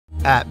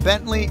At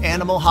Bentley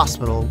Animal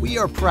Hospital, we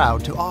are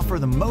proud to offer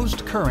the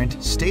most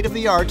current,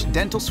 state-of-the-art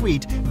dental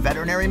suite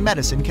veterinary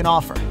medicine can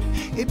offer.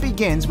 It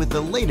begins with the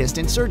latest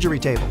in surgery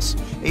tables,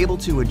 able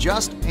to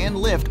adjust and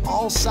lift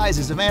all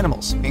sizes of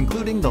animals,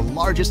 including the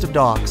largest of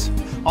dogs.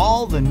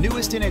 All the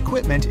newest in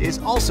equipment is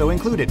also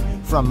included,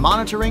 from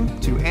monitoring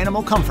to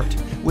animal comfort,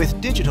 with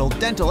digital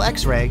dental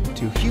x-ray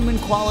to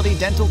human-quality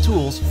dental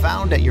tools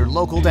found at your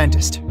local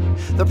dentist.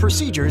 The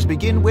procedures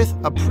begin with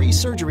a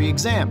pre-surgery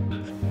exam.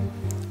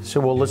 So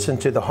we'll listen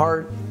to the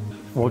heart,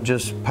 we'll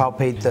just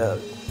palpate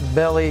the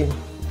belly,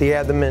 the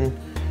abdomen,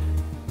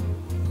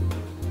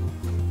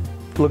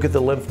 look at the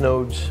lymph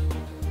nodes,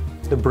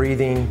 the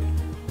breathing,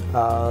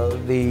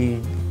 the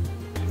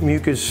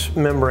mucous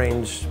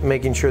membranes,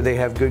 making sure they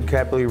have good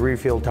capillary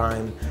refill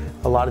time.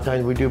 A lot of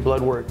times we do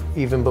blood work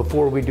even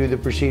before we do the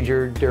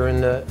procedure,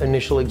 during the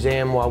initial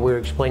exam, while we're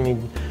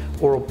explaining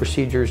oral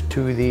procedures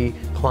to the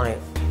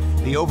client.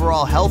 The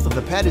overall health of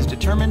the pet is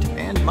determined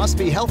and must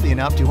be healthy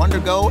enough to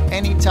undergo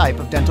any type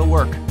of dental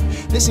work.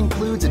 This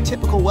includes a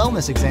typical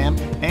wellness exam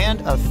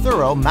and a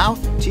thorough mouth,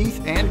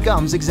 teeth, and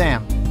gums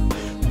exam.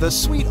 The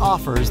suite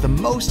offers the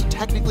most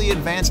technically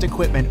advanced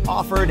equipment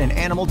offered in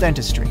animal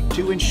dentistry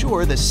to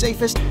ensure the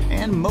safest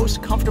and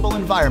most comfortable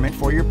environment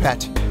for your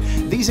pet.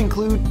 These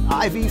include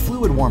IV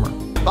fluid warmer,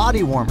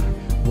 body warmer,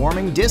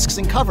 warming discs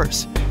and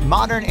covers,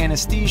 modern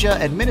anesthesia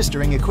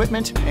administering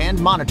equipment and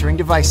monitoring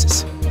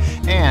devices,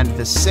 and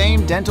the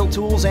same dental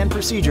tools and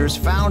procedures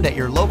found at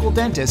your local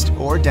dentist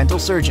or dental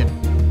surgeon.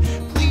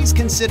 Please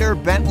consider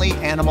Bentley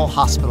Animal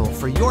Hospital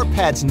for your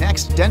pet's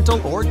next dental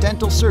or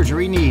dental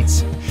surgery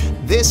needs.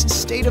 This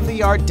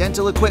state-of-the-art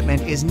dental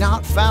equipment is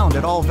not found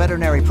at all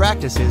veterinary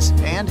practices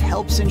and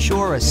helps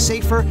ensure a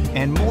safer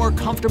and more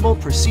comfortable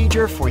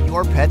procedure for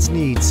your pet's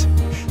needs.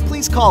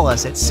 Please call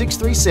us at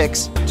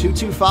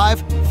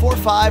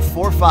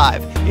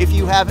 636-225-4545 if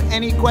you have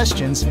any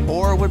questions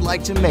or would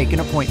like to make an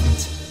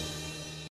appointment.